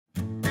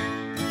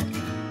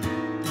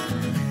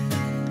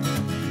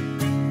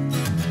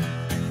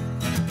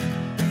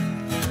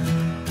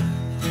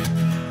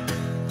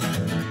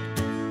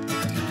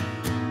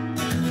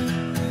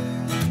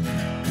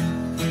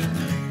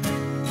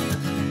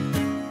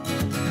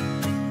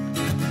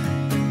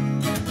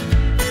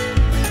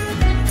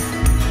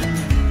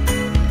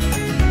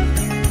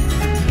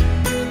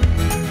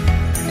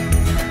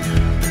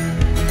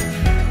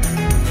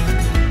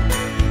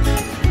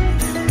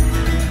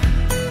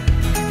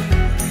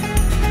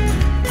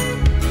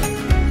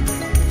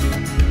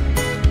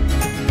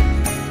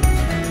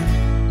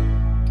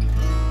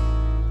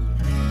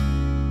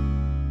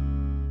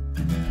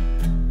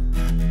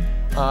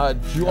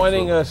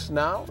Joining us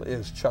now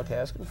is Chuck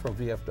Haskin from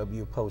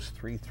VFW Post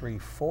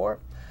 334.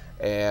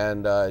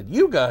 And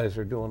you guys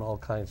are doing all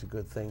kinds of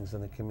good things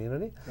in the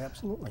community.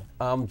 Absolutely.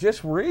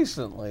 Just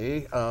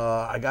recently,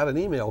 I got an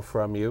email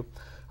from you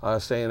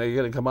saying, are you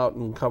going to come out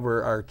and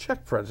cover our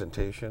check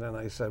presentation? And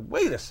I said,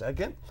 wait a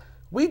second.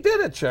 We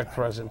did a check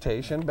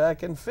presentation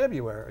back in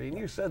February, and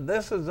you said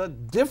this is a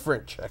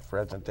different check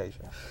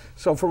presentation.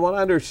 So from what I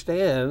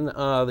understand,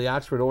 the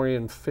Oxford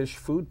Orion Fish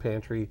Food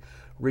Pantry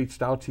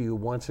reached out to you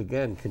once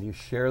again. Can you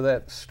share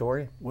that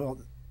story? Well,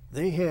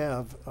 they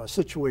have a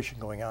situation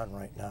going on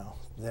right now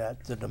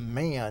that the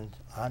demand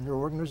on their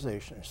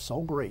organization is so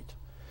great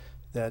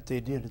that they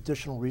did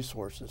additional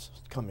resources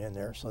to come in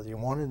there. So they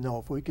wanted to know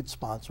if we could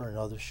sponsor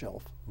another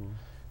shelf.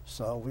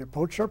 So we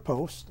approached our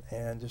post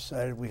and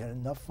decided we had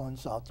enough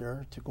funds out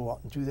there to go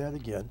out and do that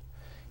again.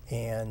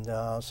 And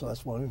so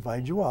that's why we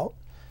invited you out.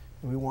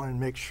 And we wanted to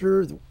make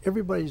sure that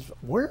everybody's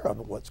aware of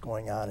what's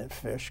going on at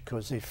Fish,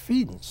 because they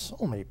feed so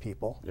many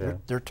people. Yeah.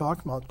 They're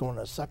talking about going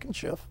to a second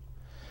shift,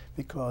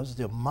 because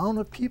the amount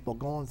of people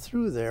going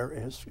through there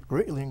has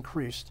greatly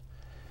increased.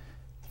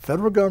 The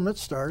federal government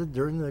started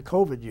during the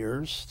COVID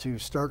years to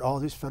start all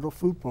these federal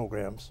food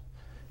programs.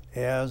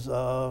 As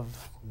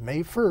of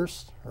May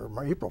 1st,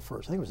 or April 1st,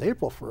 I think it was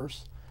April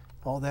 1st,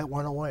 all that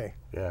went away.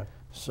 Yeah.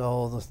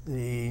 So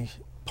the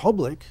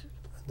public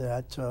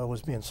that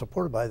was being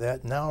supported by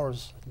that now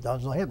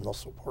doesn't have no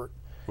support.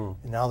 And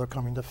now they're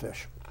coming to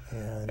Fish.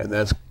 And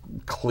that's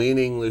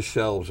cleaning the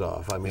shelves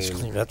off. I mean,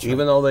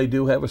 even though they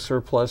do have a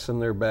surplus in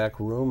their back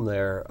room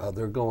there,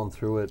 they're going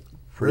through it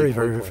pretty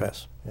very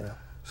fast. Yeah.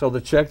 So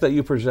the check that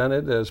you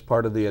presented as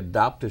part of the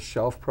Adopt a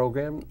Shelf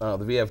program, the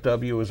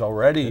VFW has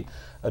already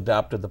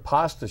adopted the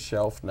pasta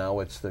shelf.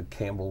 Now it's the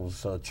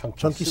Campbell's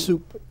Chunky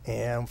Soup.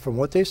 And from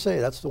what they say,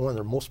 that's the one of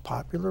their most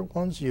popular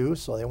ones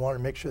used. So they want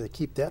to make sure they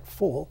keep that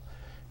full,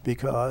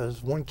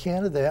 because one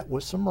can of that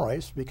with some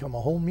rice become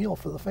a whole meal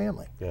for the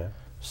family. Yeah.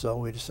 So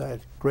we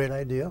decided, great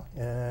idea,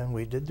 and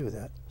we did do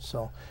that.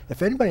 So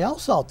if anybody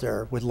else out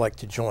there would like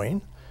to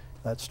join,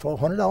 that's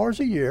 $1,200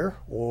 a year,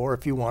 or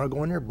if you want to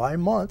go in there by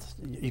month,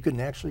 you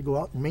can actually go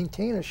out and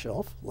maintain a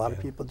shelf. A lot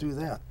of people do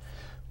that.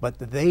 But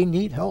they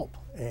need help,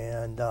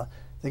 and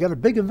they got a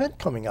big event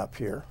coming up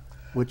here,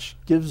 which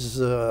gives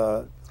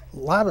a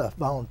lot of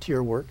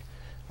volunteer work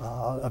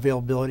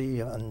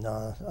availability on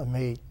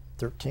May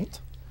 13th,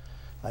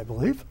 I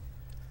believe.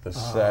 This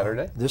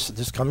Saturday?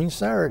 This coming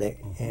Saturday.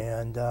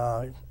 And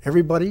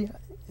everybody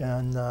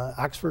in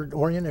Oxford,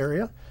 Orion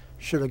area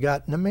should have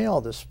gotten a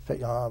mail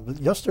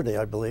yesterday,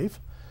 I believe,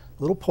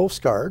 a little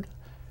postcard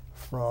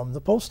from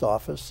the post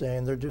office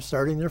saying they're just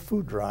starting their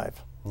food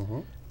drive.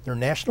 Their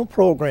national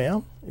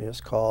program is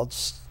called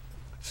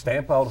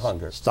Stamp Out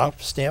Hunger.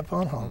 Stamp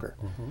Out Hunger.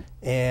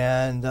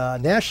 And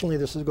nationally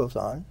this goes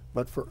on,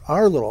 but for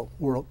our little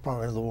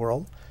part of the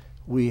world,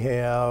 we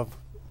have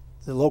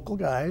the local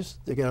guys.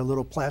 They got a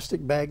little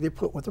plastic bag they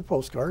put with their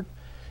postcard,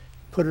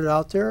 put it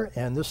out there,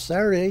 and this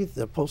Saturday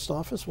the post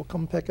office will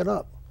come pick it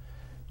up.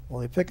 Well,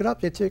 they pick it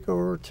up, they take it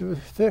over to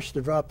Fish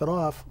to drop it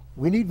off.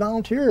 We need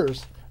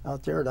volunteers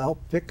out there to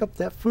help pick up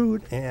that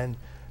food and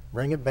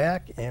bring it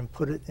back and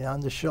put it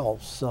on the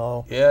shelves.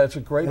 So yeah, it's a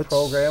great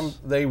program.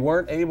 They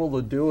weren't able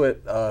to do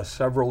it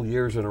several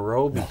years in a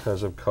row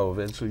because of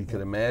COVID, so you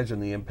can imagine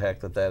the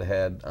impact that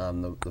had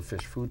on the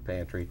Fish Food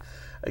Pantry.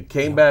 It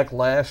came back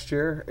last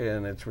year,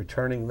 and it's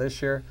returning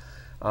this year.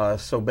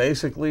 So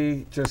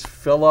basically, just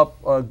fill up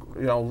a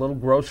little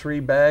grocery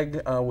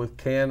bag with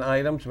canned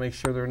items. Make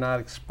sure they're not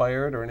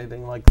expired or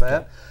anything like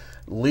that.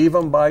 Leave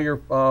them by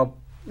your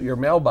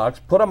mailbox.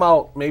 Put them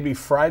out maybe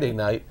Friday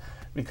night,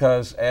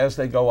 because as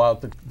they go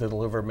out to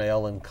deliver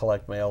mail and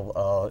collect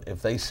mail,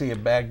 if they see a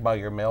bag by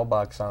your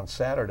mailbox on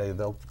Saturday,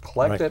 they'll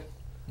collect it,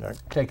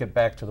 take it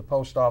back to the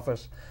post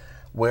office,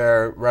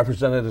 where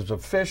representatives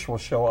of Fish will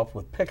show up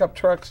with pickup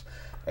trucks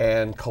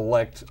and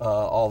collect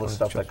all the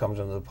stuff that comes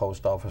into the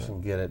post office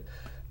and get it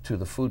to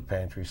the food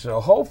pantry. So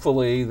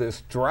hopefully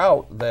this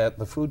drought that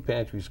the food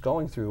pantry is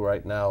going through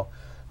right now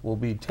will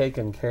be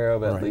taken care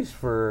of at least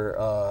for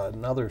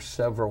another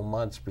several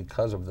months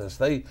because of this.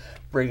 They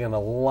bring in a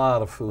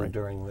lot of food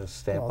during this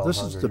Stamp Out Hunger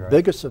This is the drive.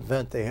 biggest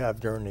event they have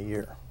during the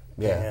year.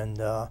 Yeah.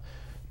 And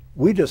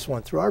we just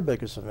went through our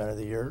biggest event of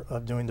the year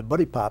of doing the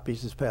Buddy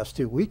Poppies this past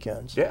 2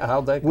 weekends. Yeah,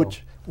 how'd that go?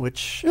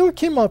 Which it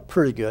came out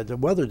pretty good. The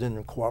weather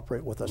didn't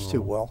cooperate with us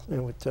too well.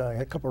 It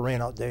had a couple of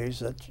rain out days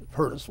that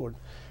hurt us when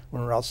we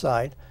were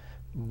outside.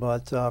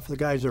 But for the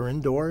guys that are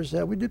indoors,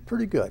 we did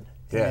pretty good.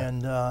 Yeah.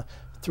 And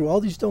through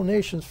all these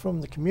donations from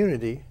the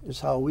community is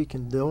how we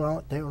can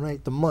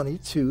donate the money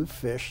to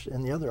Fish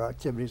and the other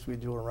activities we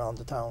do around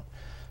the town.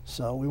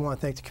 So we want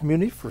to thank the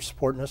community for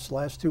supporting us the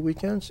last 2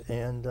 weekends,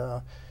 and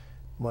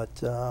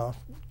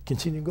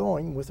continue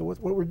going with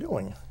what we're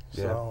doing.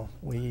 Yeah. So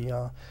we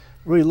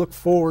really look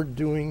forward to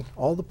doing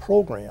all the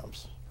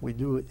programs we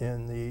do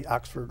in the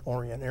Oxford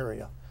Orion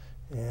area,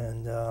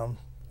 and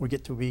we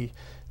get to be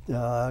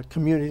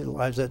community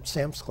lives at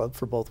Sam's Club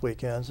for both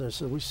weekends. And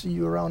so we see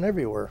you around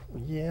everywhere.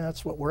 Yeah,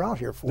 that's what we're out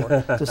here for,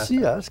 to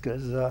see us,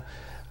 because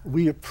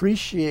we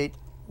appreciate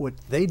what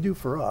they do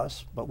for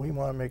us, but we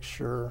want to make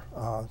sure,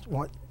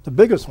 the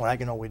biggest one I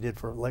know we did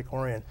for Lake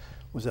Orion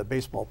was that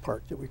baseball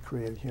park that we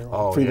created here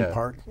on Freedom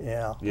Park.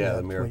 Yeah,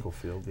 the Miracle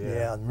Field.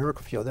 Yeah, the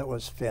Miracle Field. That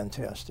was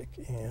fantastic.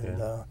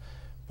 And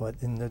but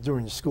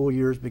during the school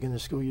years, beginning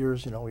of the school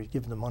years, you know, we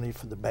give them the money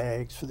for the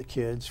bags for the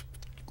kids,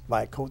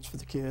 buy coats for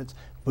the kids,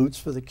 boots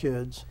for the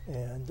kids,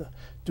 and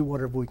do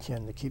whatever we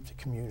can to keep the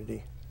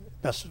community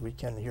best as we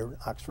can here in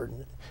Oxford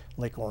and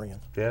Lake Orion.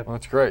 Yeah, well,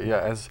 that's great.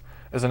 Yeah,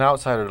 as an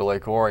outsider to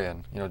Lake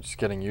Orion, you know, just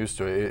getting used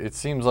to it, it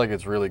seems like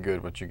it's really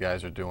good what you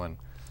guys are doing.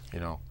 You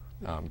know,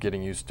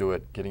 getting used to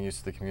it, getting used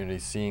to the community,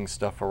 seeing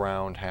stuff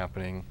around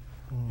happening.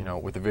 You know,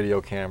 with the video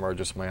camera,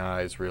 just my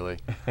eyes really.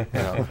 You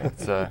know,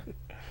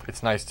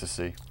 it's nice to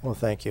see. Well,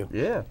 thank you.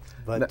 Yeah,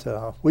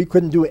 but we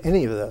couldn't do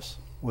any of this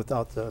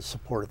without the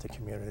support of the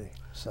community.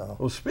 So.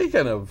 Well,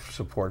 speaking of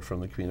support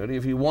from the community,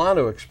 if you want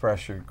to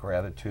express your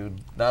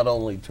gratitude not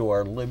only to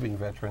our living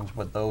veterans,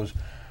 but those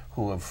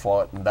who have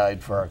fought and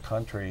died for our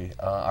country,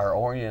 our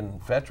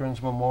Orion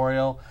Veterans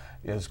Memorial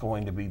is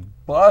going to be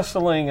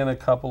bustling in a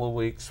couple of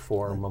weeks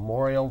for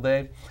Memorial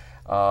Day.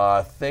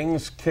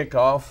 Things kick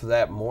off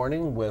that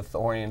morning with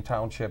Orion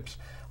Township's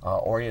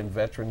Orion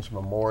Veterans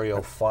Memorial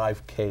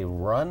 5K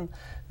run.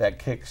 That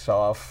kicks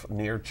off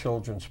near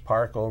Children's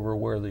Park over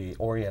where the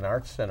Orion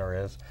Arts Center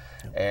is.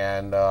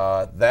 And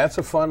that's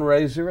a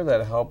fundraiser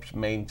that helps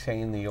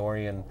maintain the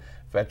Orion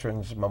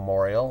Veterans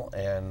Memorial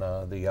and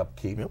the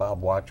upkeep.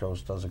 Bob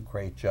Watros does a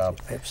great job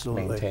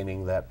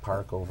maintaining that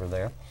park over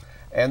there.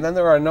 And then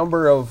there are a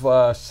number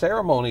of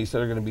ceremonies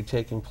that are going to be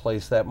taking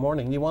place that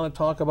morning. You want to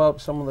talk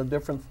about some of the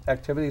different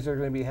activities that are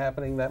going to be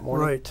happening that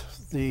morning? Right.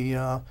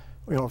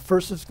 You know,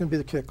 first it's going to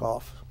be the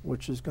kickoff,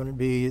 which is going to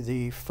be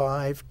the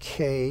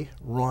 5K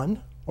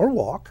run or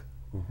walk,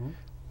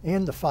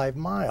 and the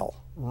 5-mile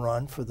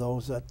run for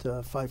those that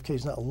 5K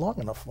is not long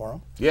enough for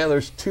them. Yeah,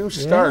 there's 2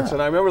 starts,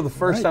 and I remember the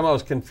first time I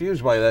was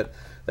confused by that.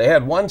 They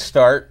had one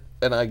start,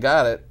 and I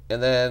got it,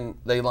 and then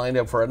they lined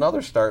up for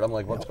another start. I'm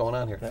like, what's going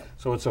on here?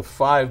 So it's a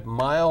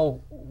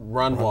 5-mile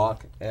run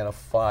walk and a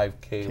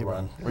 5K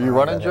run. Were you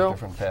running, Joe?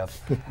 Different paths.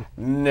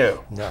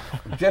 No.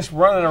 Just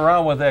running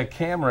around with that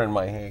camera in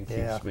my hand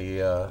keeps me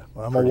well,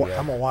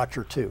 I'm a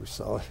watcher too,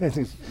 so.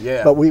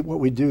 Yeah. But what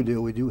we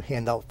do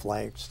hand out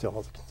flags to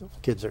all the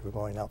kids that are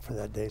going out for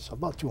that day. So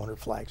about 200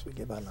 flags we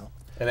give out now.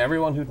 And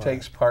everyone who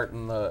takes part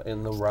in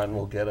the run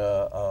will get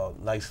a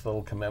nice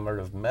little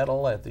commemorative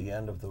medal at the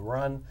end of the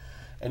run.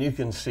 And you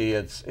can see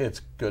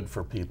it's good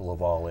for people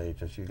of all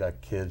ages. You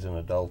got kids and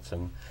adults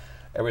and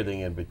everything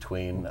in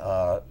between.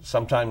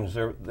 Sometimes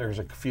there's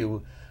a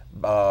few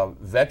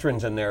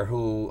veterans in there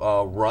who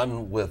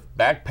run with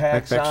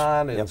backpacks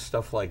on and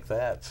stuff like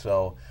that.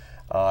 So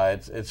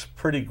it's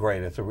pretty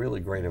great. It's a really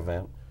great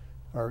event.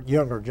 Our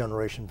younger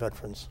generation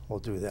veterans will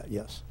do that,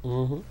 yes.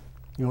 You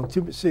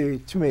won't see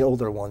too many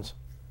older ones.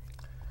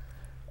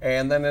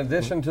 And then in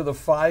addition to the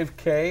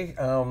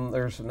 5K,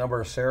 there's a number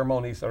of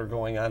ceremonies that are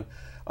going on.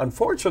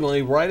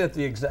 Unfortunately, right at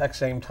the exact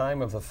same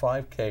time of the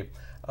 5K,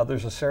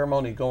 there's a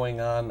ceremony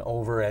going on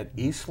over at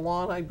East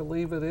Lawn, I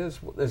believe it is.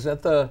 Is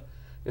that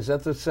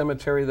the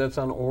cemetery that's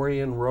on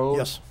Orion Road?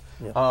 Yes.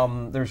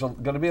 Yeah. There's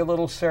going to be a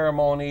little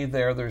ceremony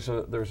there. There's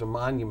a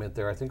monument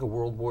there. I think a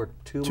World War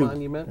II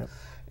monument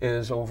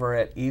is over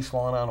at East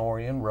Lawn on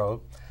Orion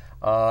Road.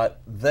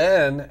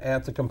 Then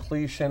at the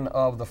completion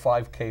of the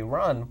 5K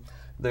run,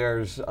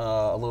 there's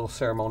a little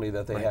ceremony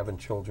that they have in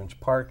Children's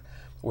Park,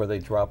 where they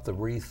drop the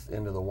wreath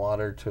into the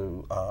water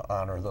to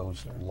honor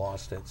those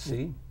lost at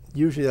sea.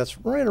 Usually that's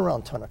right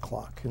around 10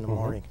 o'clock in the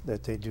morning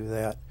that they do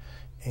that.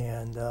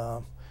 And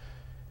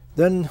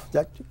then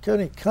that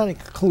kind of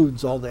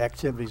concludes all the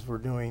activities we're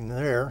doing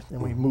there.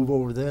 And we move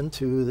over then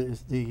to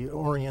the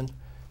Orion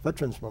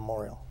Veterans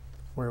Memorial,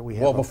 where we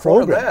have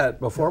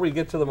before we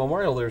get to the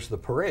memorial, there's the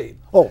parade.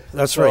 Oh,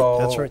 that's right.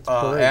 That's right. The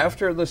parade.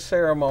 After the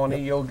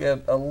ceremony, you'll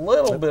get a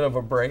little bit of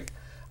a break.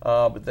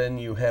 But then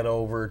you head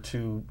over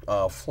to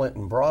Flint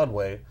and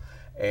Broadway,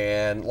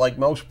 and like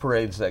most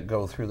parades that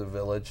go through the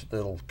village,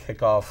 that'll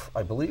kick off,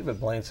 I believe, at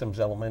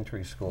Blansom's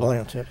Elementary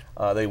School.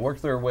 They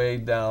work their way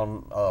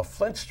down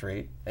Flint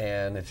Street,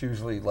 and it's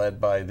usually led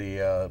by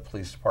the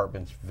police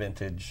department's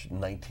vintage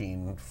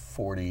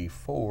 1940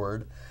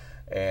 Ford,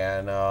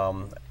 and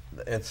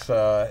it's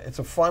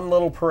a fun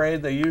little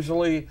parade. They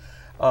usually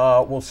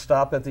will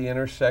stop at the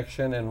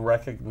intersection and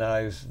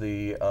recognize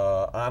the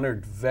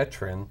honored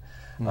veteran.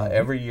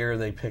 Every year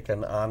they pick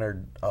an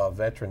honored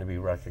veteran to be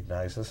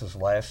recognized. This is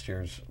last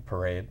year's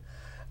parade.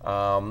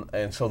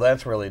 And so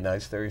that's really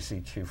nice. There you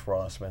see Chief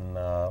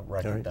Rossman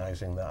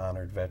recognizing the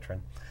honored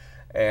veteran.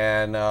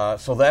 And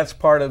so that's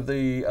part of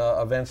the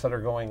events that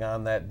are going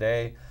on that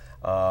day.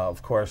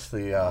 Of course,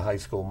 the high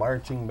school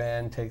marching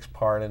band takes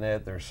part in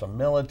it. There's some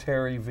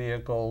military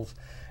vehicles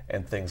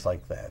and things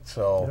like that.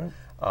 So,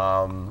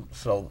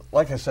 so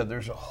like I said,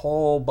 there's a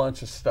whole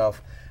bunch of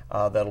stuff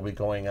that'll be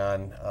going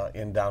on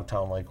in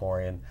downtown Lake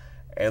Orion.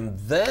 And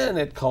then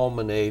it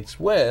culminates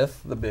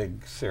with the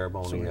big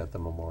ceremony at the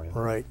memorial.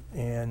 Right.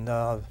 And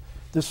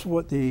this is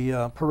what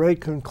the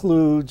parade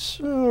concludes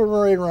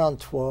right around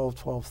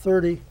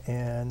 12:30,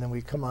 and then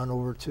we come on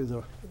over to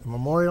the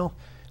memorial.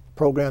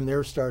 Program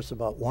there starts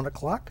about 1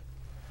 o'clock.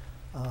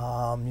 You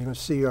can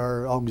see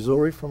our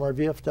auxiliary from our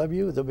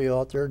VFW. They'll be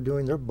out there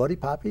doing their buddy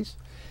poppies.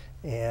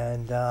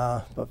 And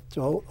but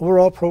the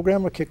overall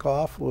program will kick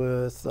off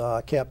with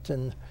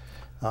Captain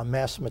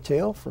Mas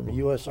Mateo from the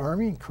U.S.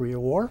 Army in Korea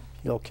War.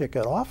 He'll kick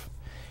it off.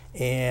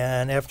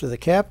 And after the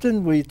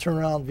captain, we turn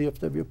around,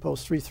 VFW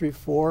Post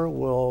 334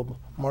 will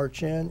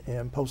march in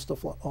and post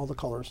all the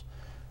colors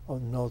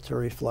of the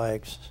military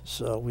flags.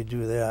 So we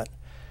do that.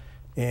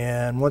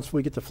 And once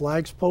we get the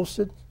flags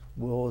posted,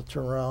 we'll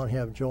turn around and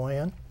have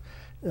Joanne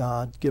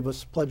give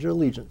us Pledge of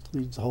Allegiance,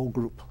 leads the whole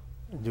group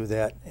and do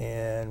that.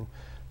 And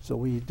so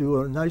we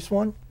do a nice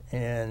one,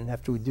 and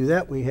after we do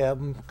that, we have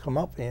them come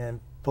up and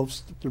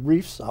post the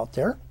wreaths out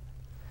there.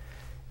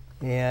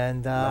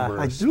 And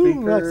I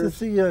do like to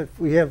see if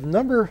we have a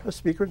number of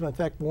speakers. In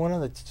fact, one on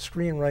the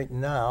screen right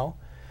now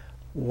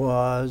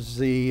was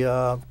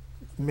the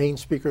main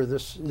speaker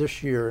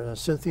this year,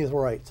 Cynthia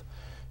Wright.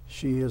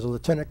 She is a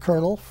lieutenant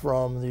colonel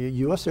from the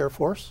U.S. Air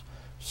Force,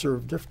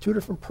 served two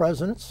different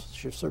presidents.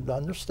 She served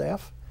on their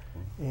staff,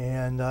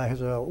 and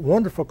has a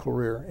wonderful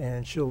career.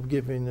 And she'll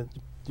give you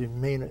the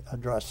main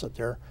address up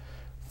there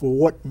for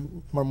what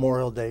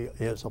Memorial Day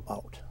is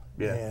about.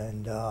 Yeah.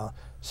 And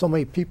so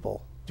many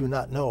people do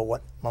not know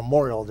what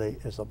Memorial Day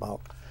is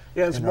about.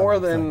 Yeah, it's more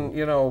than,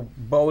 you know,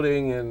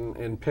 boating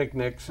and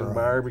picnics and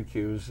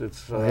barbecues.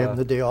 It's having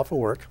the day off of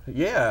work.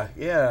 Yeah,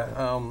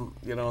 yeah.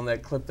 You know, in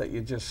that clip that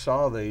you just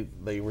saw,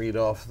 they read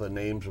off the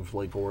names of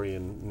Lake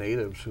Orion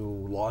natives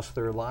who lost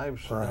their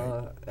lives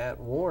at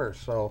war.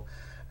 So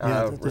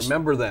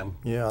remember them.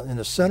 Yeah, in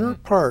the center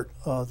part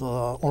of the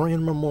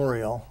Orion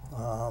Memorial,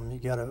 you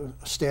got a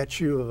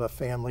statue of a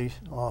family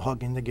all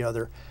hugging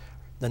together.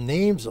 The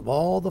names of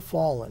all the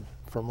fallen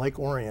from Lake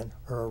Orion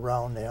are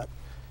around that.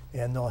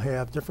 And they'll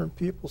have different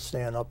people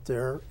stand up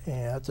there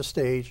at the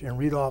stage and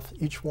read off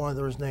each one of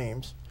those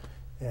names,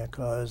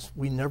 because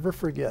we never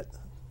forget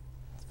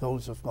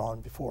those who have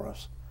gone before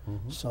us.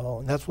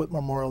 So that's what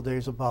Memorial Day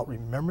is about.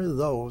 Remember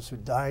those who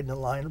died in the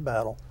line of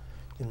battle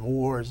in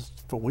wars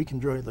for we can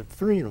enjoy the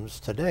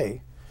freedoms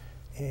today.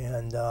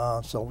 And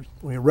so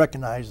we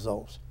recognize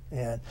those.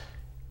 And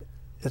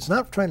it's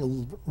not trying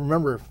to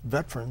remember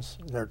veterans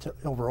that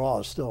overall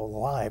are still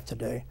alive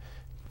today.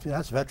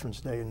 That's Veterans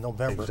Day in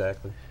November.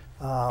 Exactly.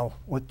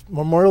 What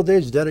Memorial Day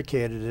is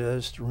dedicated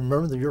is to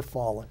remember that you're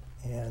fallen,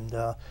 and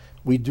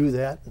we do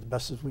that as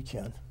best as we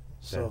can.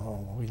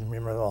 So we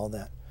remember all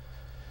that.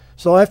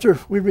 So after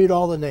we read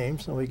all the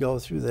names and we go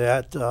through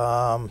that,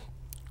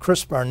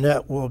 Chris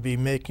Barnett will be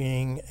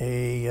making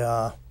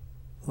a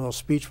little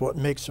speech, what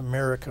makes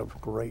America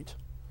great.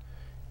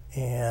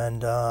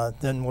 And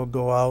then we'll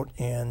go out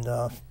and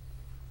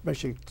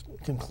basically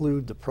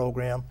conclude the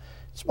program.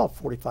 It's about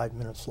 45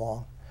 minutes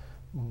long.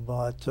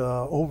 But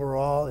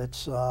overall,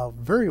 it's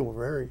very,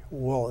 very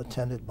well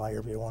attended by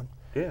everyone.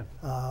 Yeah.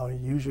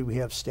 Usually we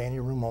have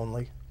standing room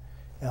only.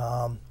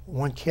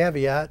 One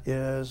caveat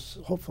is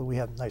hopefully we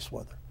have nice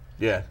weather.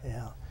 Yeah.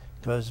 Yeah.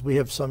 Because we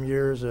have some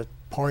years that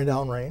pouring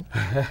down rain,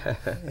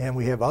 and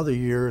we have other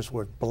years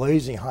with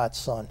blazing hot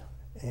sun,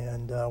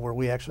 and where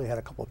we actually had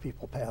a couple of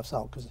people pass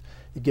out because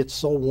it gets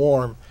so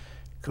warm,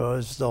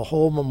 because the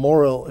whole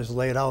memorial is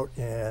laid out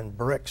in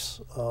bricks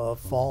of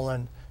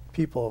fallen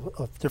people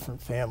of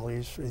different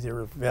families,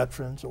 either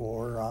veterans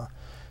or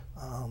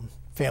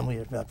family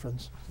of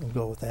veterans. We'll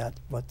go with that.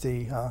 But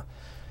the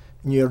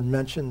you had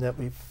mentioned that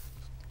we've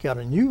got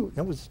a new.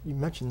 You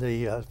mentioned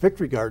the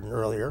Victory Garden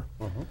earlier,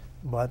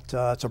 but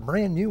it's a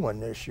brand new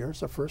one this year. It's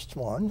the first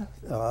one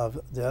of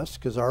this,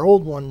 because our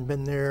old one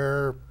been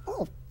there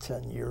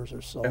 10 years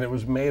or so. And it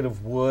was made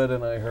of wood,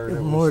 and I heard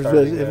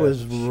it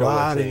was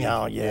rotting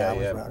out. Yeah, it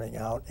was rotting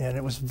out, and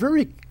it was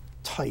very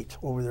tight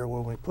over there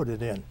when we put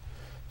it in.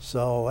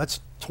 So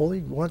that's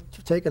totally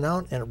taken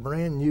out, and a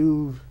brand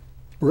new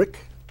brick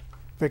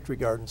Victory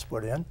Gardens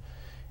put in.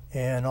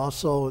 And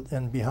also,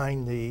 and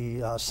behind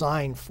the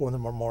sign for the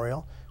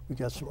memorial, we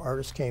got some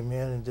artists came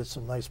in and did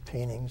some nice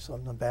paintings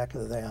on the back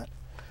of that.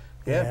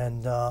 Yeah,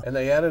 and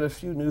they added a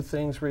few new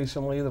things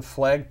recently. The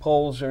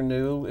flagpoles are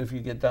new, if you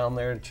get down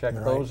there and check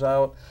those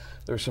out.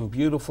 There's some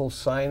beautiful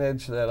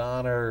signage that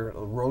honor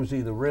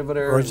Rosie the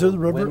Riveter,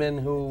 women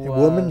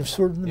who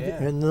served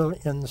in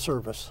the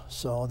service.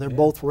 So they're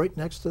both right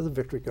next to the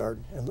Victory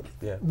Garden, and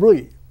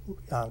really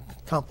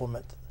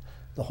complement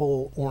the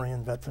whole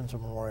Orion Veterans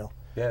Memorial.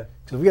 Yeah,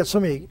 because we got so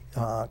many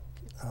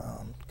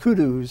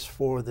kudos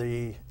for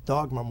the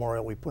dog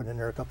memorial we put in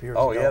there a couple years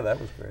ago. Oh yeah, that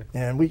was great.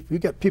 And we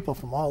got people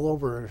from all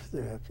over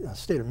the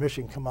state of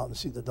Michigan come out and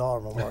see the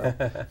dog memorial,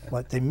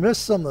 but they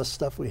missed some of the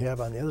stuff we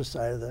have on the other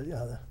side of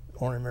the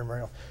Orion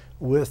Memorial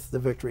with the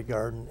Victory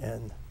Garden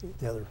and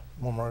the other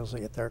memorials they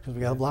get there, because we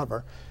got a lot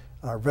of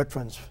our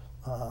veterans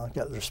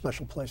got their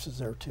special places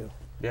there too.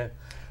 Yeah,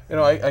 You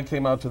know, I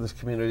came out to this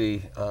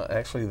community,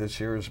 actually this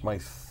year is my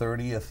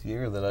 30th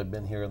year that I've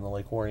been here in the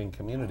Lake Orion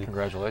community.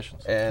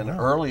 Congratulations. And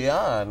early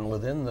on,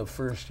 within the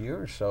first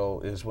year or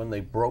so, is when they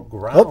broke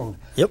ground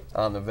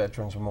on the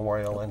Veterans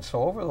Memorial. And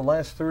so over the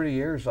last 30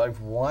 years, I've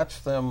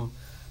watched them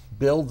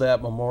build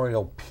that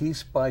memorial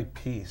piece by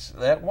piece.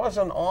 That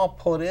wasn't all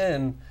put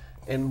in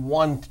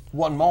one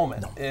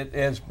moment. No. It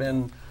has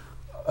been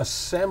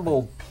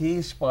assembled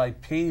piece by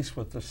piece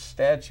with the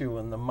statue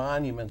and the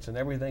monuments and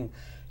everything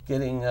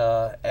getting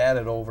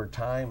added over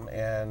time,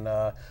 and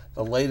the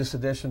latest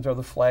additions are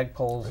the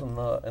flagpoles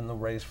and the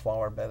raised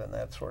flower bed and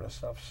that sort of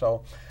stuff.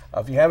 So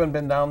if you haven't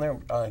been down there,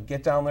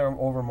 get down there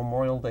over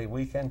Memorial Day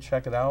weekend,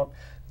 check it out.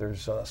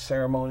 There's a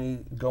ceremony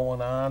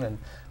going on, and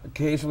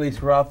occasionally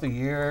throughout the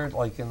year,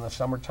 like in the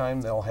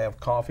summertime, they'll have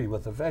coffee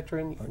with a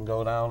veteran. You can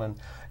go down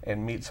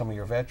and meet some of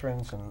your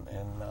veterans and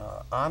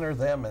honor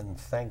them and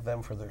thank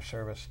them for their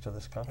service to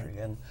this country.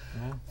 And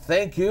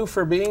thank you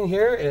for being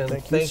here,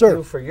 and thank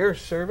you for your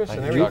service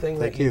and everything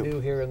that you do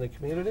here in the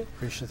community.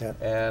 Appreciate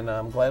that. And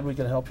I'm glad we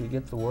can help you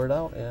get the word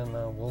out, and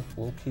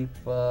we'll keep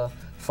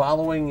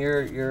following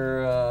your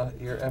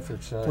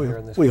efforts here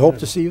in this community. We hope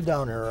to see you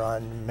down there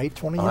on May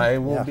 29th. I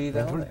will be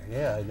down there.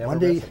 Yeah, I never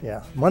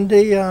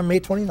Monday, May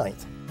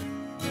 29th.